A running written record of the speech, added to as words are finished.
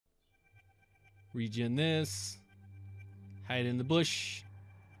Regen this. Hide in the bush.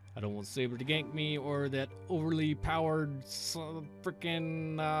 I don't want Saber to gank me or that overly powered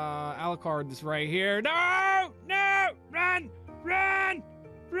freaking Alucard that's right here. No! No! Run! Run!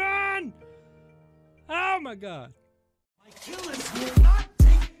 Run! Oh my god. My killers will not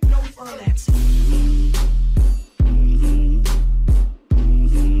take no for an answer.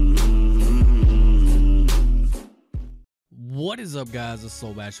 What is up, guys? It's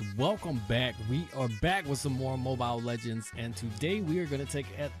Solbash. Welcome back. We are back with some more Mobile Legends, and today we are going to take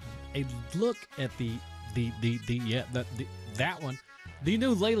a look at that one, the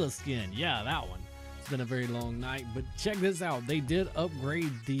new Layla skin. Yeah, that one. It's been a very long night, but check this out. They did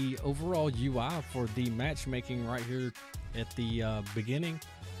upgrade the overall UI for the matchmaking right here at the beginning,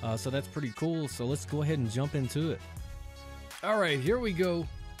 so that's pretty cool. So let's go ahead and jump into it. All right, here we go.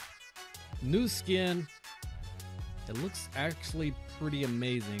 New skin. It looks actually pretty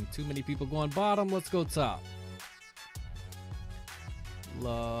amazing. Too many people going bottom. Let's go top.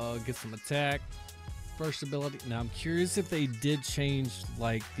 Get some attack. First ability. Now I'm curious if they did change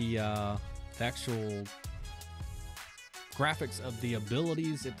like the actual graphics of the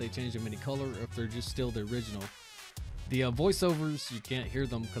abilities, if they changed them any color, or if they're just still the original. The voiceovers, you can't hear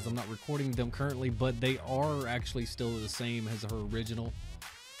them because I'm not recording them currently, but they are actually still the same as her original.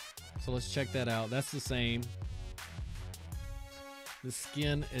 So let's check that out. That's the same. The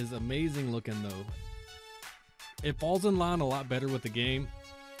skin is amazing looking though. It falls in line a lot better with the game.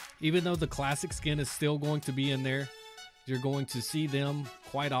 Even though the classic skin is still going to be in there, you're going to see them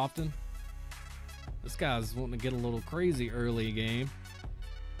quite often. This guy's wanting to get a little crazy early game.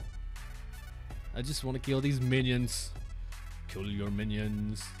 I just want to kill these minions. Kill your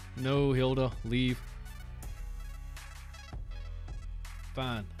minions. No, Hilda, leave.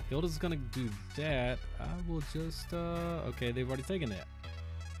 Fine. Hilda's gonna do that. I will just okay, they've already taken that.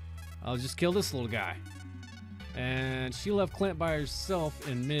 I'll just kill this little guy. And she left Clint by herself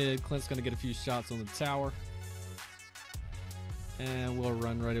in mid. Clint's gonna get a few shots on the tower. And we'll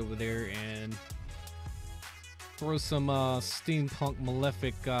run right over there and throw some steampunk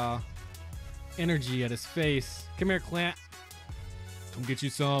Malefic energy at his face. Come here, Clint. Come get you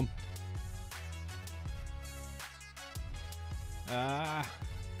some.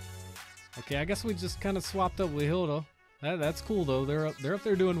 Okay, I guess we just kind of swapped up with Hilda. That's cool though. They're up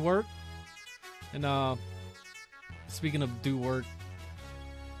there doing work. And speaking of do work,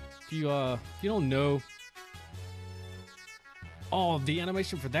 if you don't know, oh, the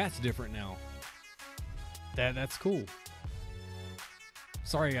animation for that's different now. That's cool.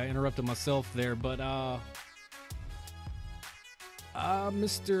 Sorry, I interrupted myself there, but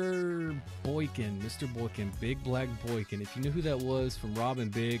Mr. Boykin, Big Black Boykin. If you knew who that was from Rob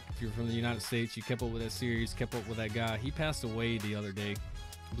and Big, if you're from the United States, you kept up with that series, kept up with that guy. He passed away the other day.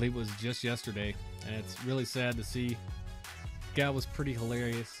 I believe it was just yesterday, and it's really sad to see. The guy was pretty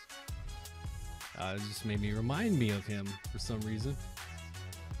hilarious. It just made me remind me of him for some reason.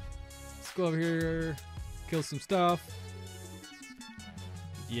 Let's go over here, kill some stuff.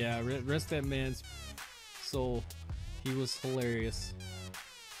 Yeah, rest that man's soul. He was hilarious.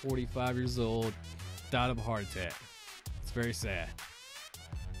 45 years old, died of a heart attack. It's very sad.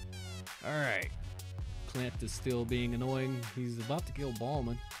 Alright. Clint is still being annoying. He's about to kill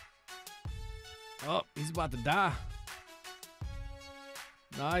Ballman. Oh, he's about to die.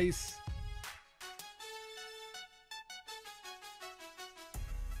 Nice.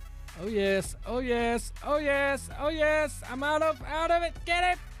 Oh yes, oh yes, oh yes, oh yes. I'm out of it.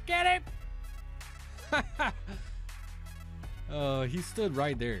 Get it, get it. He stood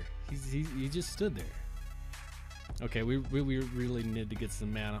right there. He just stood there. Okay, we really need to get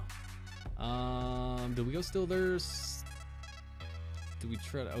some mana. Do we go still there? Do we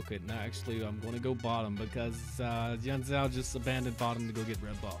try to? Okay, no, actually, I'm going to go bottom because Yan Zhao just abandoned bottom to go get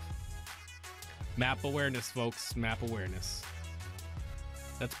red buff. Map awareness, folks. Map awareness.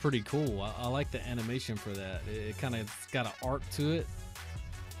 That's pretty cool. I like the animation for that. It kind of got an arc to it.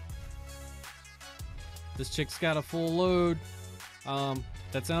 This chick's got a full load.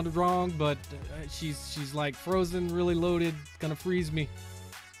 That sounded wrong, but she's like frozen, really loaded, gonna freeze me.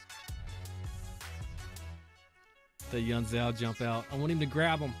 The Yun Zhao jump out. I want him to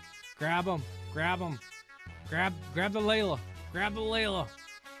grab him. Grab him. Grab him. Grab the Layla. Grab the Layla.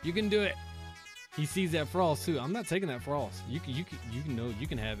 You can do it. He sees that frost too. I'm not taking that frost. You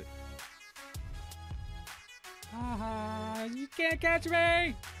can have it. Haha, you can't catch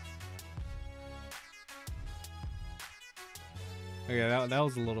me. Okay, that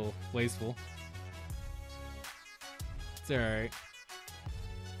was a little wasteful. It's alright.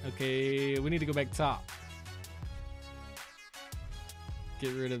 Okay, we need to go back top.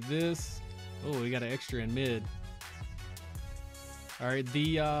 Get rid of this. Oh, we got an extra in mid. All right,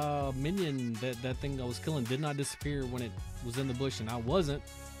 the minion, that thing I was killing did not disappear when it was in the bush, and I wasn't.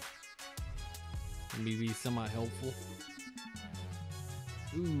 Let me be semi-helpful.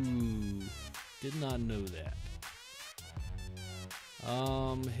 Ooh, did not know that.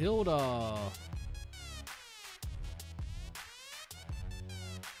 Hilda.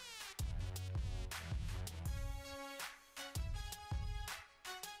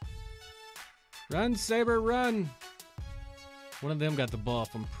 Run, Saber, run! One of them got the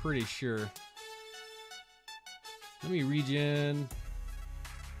buff, I'm pretty sure. Let me regen.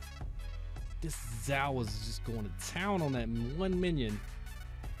 This Zhao was just going to town on that one minion.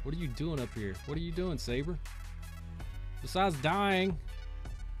 What are you doing up here? What are you doing, Saber? Besides dying.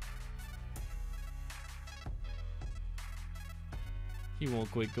 He won't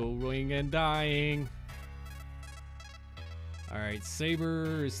quit going and dying. Alright,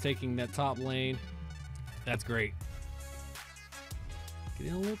 Saber is taking that top lane. That's great. Get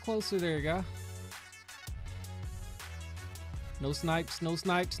in a little closer there, guy. No snipes, no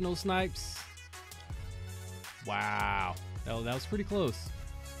snipes, no snipes. Wow. That was pretty close.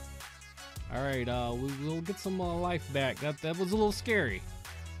 Alright, we'll get some life back. That was a little scary.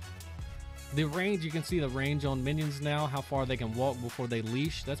 The range, you can see the range on minions now, how far they can walk before they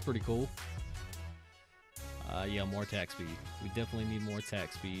leash. That's pretty cool. Yeah, more attack speed. We definitely need more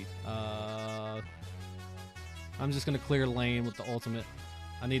attack speed. I'm just gonna clear lane with the ultimate.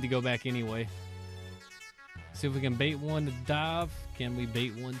 I need to go back anyway. See if we can bait one to dive. Can we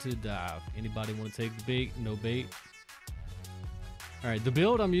bait one to dive? Anybody want to take the bait? No bait. Alright, the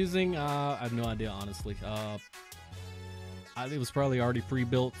build I'm using, I have no idea, honestly. It was probably already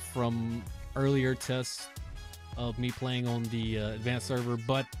pre-built from earlier tests of me playing on the advanced server,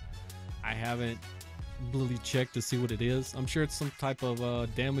 but I haven't really checked to see what it is. I'm sure it's some type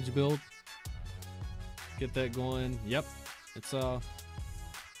of damage build. Get that going. Yep, it's a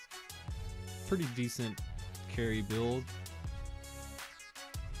pretty decent carry build.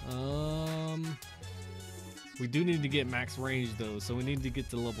 We do need to get max range though, so we need to get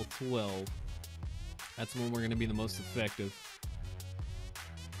to level 12. That's when we're going to be the most effective.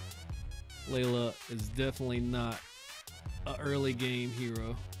 Layla is definitely not an early game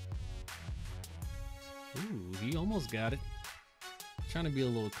hero. Ooh, he almost got it. Trying to be a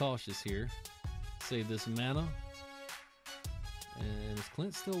little cautious here. Save this mana. And is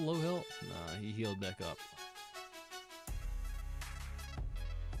Clint still low health? Nah, he healed back up.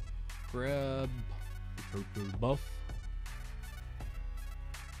 Grab the purple buff.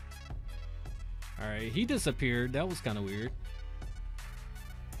 Alright, he disappeared. That was kind of weird.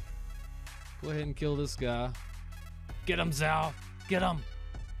 Go ahead and kill this guy. Get him, Zhao. Get him.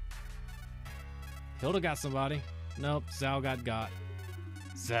 Hilda got somebody. Nope, Zhao got.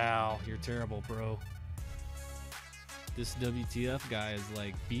 Zhao, you're terrible, bro. This WTF guy is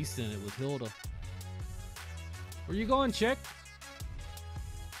like beasting it with Hilda. Where you going, chick?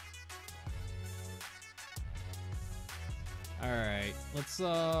 Alright, let's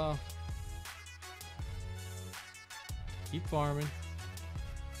keep farming.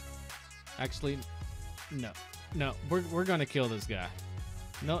 Actually, no, we're gonna kill this guy.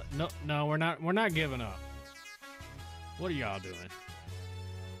 No, we're not giving up. What are y'all doing?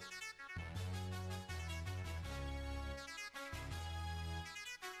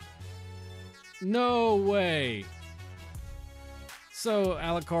 No way. So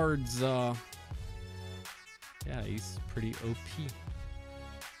Alucard's yeah, he's pretty OP.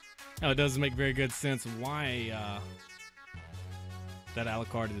 Now it doesn't make very good sense why that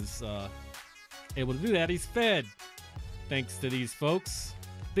Alucard is able to do that. He's fed thanks to these folks.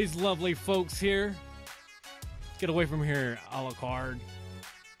 These lovely folks here. Get away from here, Alucard.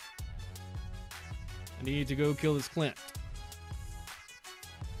 I need to go kill this Clint.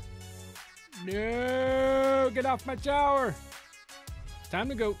 No! Get off my tower! Time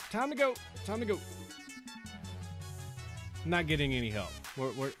to go. Time to go. Time to go. Not getting any help.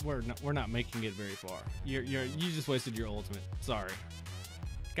 We're not making it very far. You just wasted your ultimate. Sorry.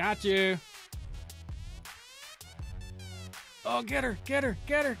 Got you. Oh, get her! Get her!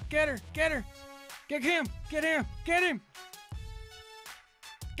 Get her! Get her! Get her! Get him! Get him! Get him!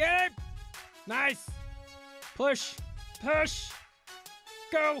 Get him! Nice! Push! Push!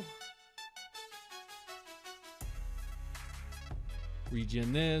 Go!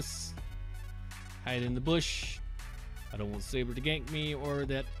 Regen this. Hide in the bush. I don't want Saber to gank me or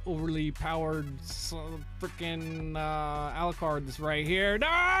that overly powered freaking Alucard that's right here.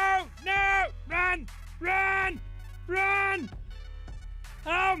 No! No! Run! Run! Run!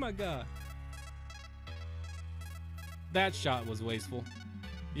 Oh my god. That shot was wasteful.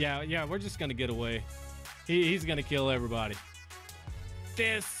 Yeah, we're just gonna get away. He's gonna kill everybody.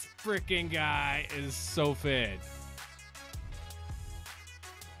 This freaking guy is so fed.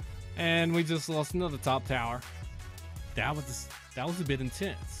 And we just lost another top tower. That was a bit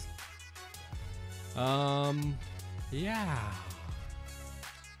intense. Yeah.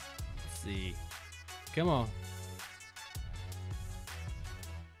 Let's see. Come on.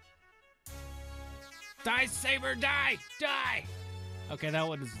 Die, Saber, die! Die! Okay, that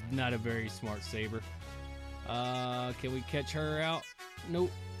one is not a very smart Saber. Can we catch her out?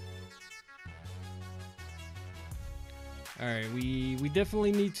 Nope. Alright, we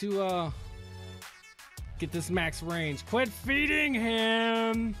definitely need to get this max range. Quit feeding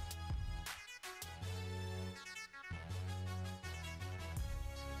him!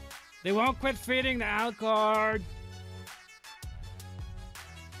 They won't quit feeding the Alucard.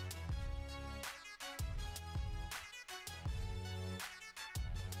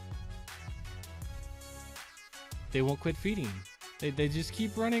 They won't quit feeding him. They just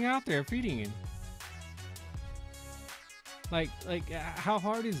keep running out there feeding him. Like how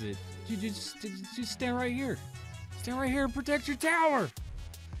hard is it? You just stand right here. Stand right here and protect your tower.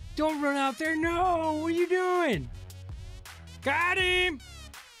 Don't run out there. No, what are you doing? Got him!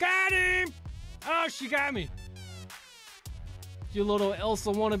 Got him! Oh, she got me. You little Elsa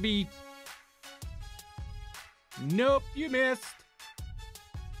wannabe. Nope, you missed.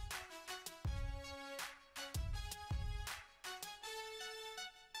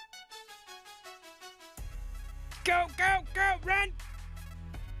 Go, go, go, run!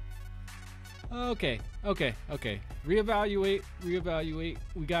 Okay. Reevaluate.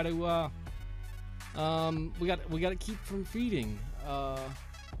 We gotta we gotta keep from feeding.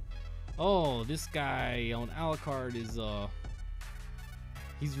 Oh, this guy on Alucard is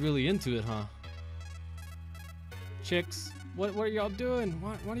he's really into it, huh? Chicks, what are y'all doing?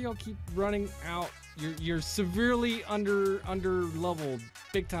 Why do y'all keep running out? You're severely under leveled,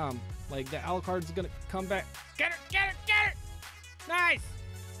 big time. Like the Alucard's gonna come back. Get her! Nice!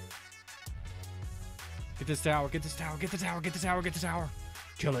 Get this tower, get the tower.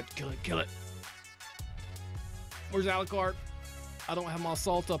 Kill it. Where's Alucard? I don't have my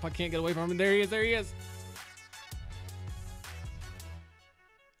assault up. I can't get away from him. There he is.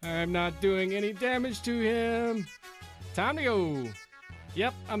 I'm not doing any damage to him. Time to go.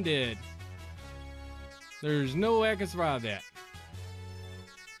 Yep, I'm dead. There's no way I can survive that.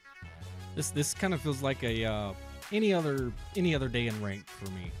 This kind of feels like a any other day in ranked for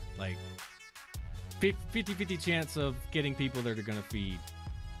me. Like 50-50 chance of getting people that are gonna feed.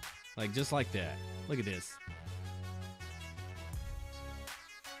 Like just like that. Look at this.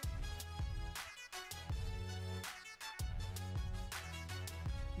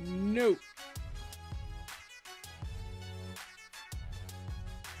 No.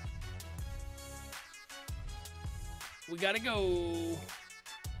 We gotta go.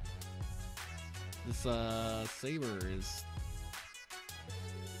 This Saber is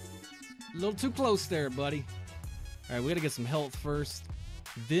a little too close there, buddy. All right, we gotta get some health first.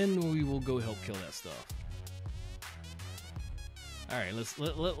 Then we will go help kill that stuff. All right,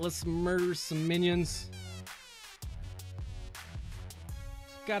 let's murder some minions.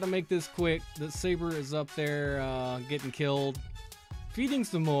 Gotta make this quick. The Saber is up there getting killed. Feeding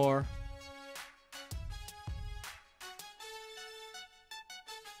some more.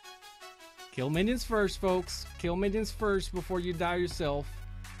 Kill minions first, folks. Kill minions first before you die yourself.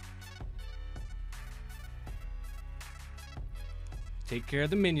 Take care of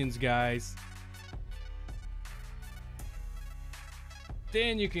the minions, guys.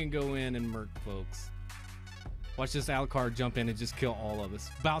 Then you can go in and murk folks. Watch this Alucard jump in and just kill all of us.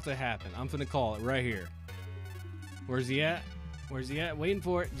 About to happen. I'm gonna call it right here. Where's he at? Waiting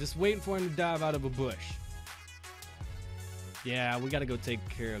for it. Just waiting for him to dive out of a bush. Yeah, we gotta go take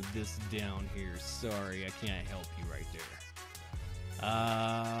care of this down here. Sorry, I can't help you right there.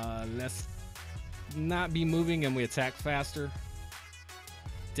 Let's not be moving and we attack faster.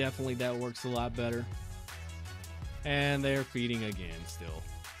 Definitely that works a lot better. And they're feeding again still.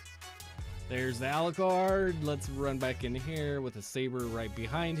 There's the Alucard. Let's run back in here with a Saber right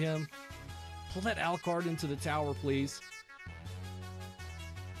behind him. Pull that Alucard into the tower, please.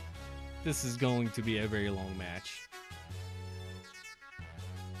 This is going to be a very long match.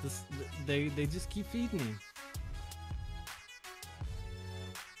 They just keep feeding him.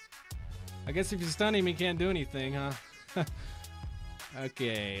 I guess if you stun him, he can't do anything, huh?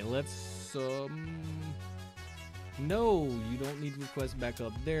 Okay, let's no, you don't need request back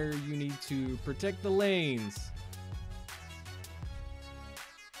up there. You need to protect the lanes.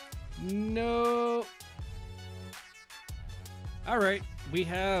 No. All right, we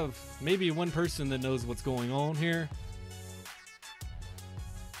have maybe one person that knows what's going on here.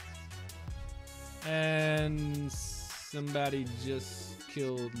 And somebody just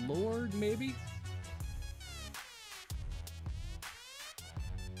killed Lord, maybe?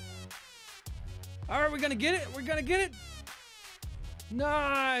 All right, we're gonna get it. We're gonna get it.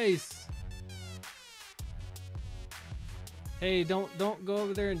 Nice. Hey, don't go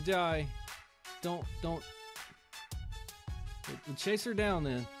over there and die. Don't. We'll chase her down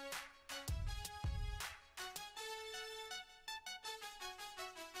then.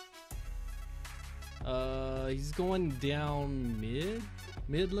 He's going down mid.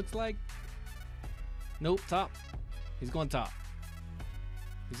 Mid looks like. Nope, top. He's going top.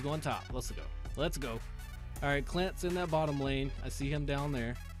 He's going top. Let's go. Let's go. All right, Clint's in that bottom lane. I see him down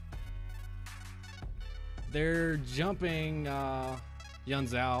there. They're jumping Yun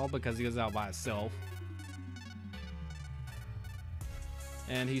Zhao because he was out by himself.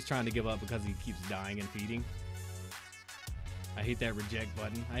 And he's trying to give up because he keeps dying and feeding. I hate that reject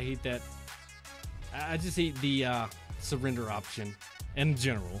button. I hate that. I just hate the surrender option in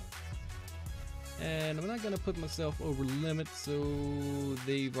general. And I'm not going to put myself over limit, so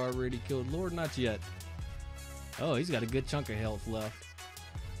they've already killed Lord. Not yet. Oh, he's got a good chunk of health left.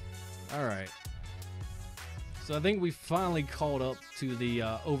 All right. So I think we finally caught up to the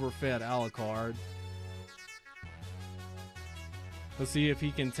overfed Alucard. Let's see if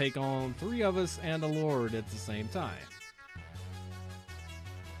he can take on 3 of us and a Lord at the same time.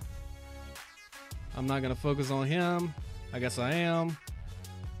 I'm not going to focus on him. I guess I am.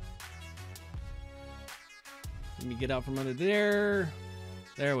 Let me get out from under there.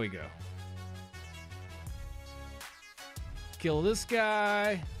 There we go. Kill this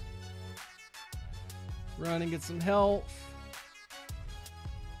guy. Run and get some health.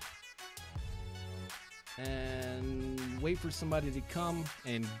 And wait for somebody to come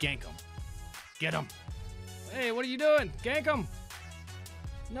and gank him. Get him. Hey, what are you doing? Gank him.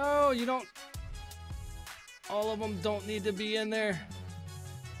 No, you don't. All of them don't need to be in there.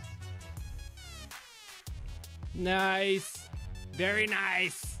 Nice. Very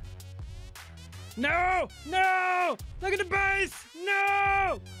nice. No! No! Look at the base!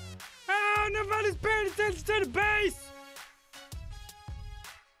 No! Oh, nobody's paying attention to the base!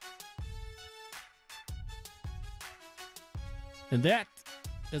 And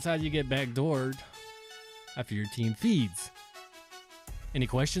that's how you get backdoored after your team feeds. Any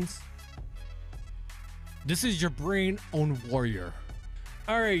questions? This is your brain on Warrior.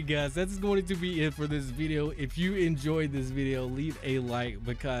 Alright guys, that's going to be it for this video. If you enjoyed this video, leave a like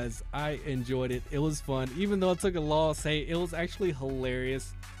because I enjoyed it. It was fun. Even though I took a loss, hey, it was actually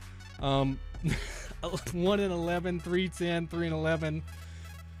hilarious. 1 in 11, 3-10, 3-11.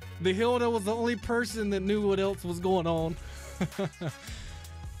 The Hilda was the only person that knew what else was going on.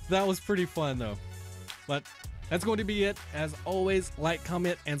 That was pretty fun though. But that's going to be it. As always, like,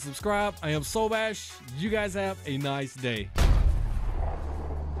 comment, and subscribe. I am Solbash. You guys have a nice day.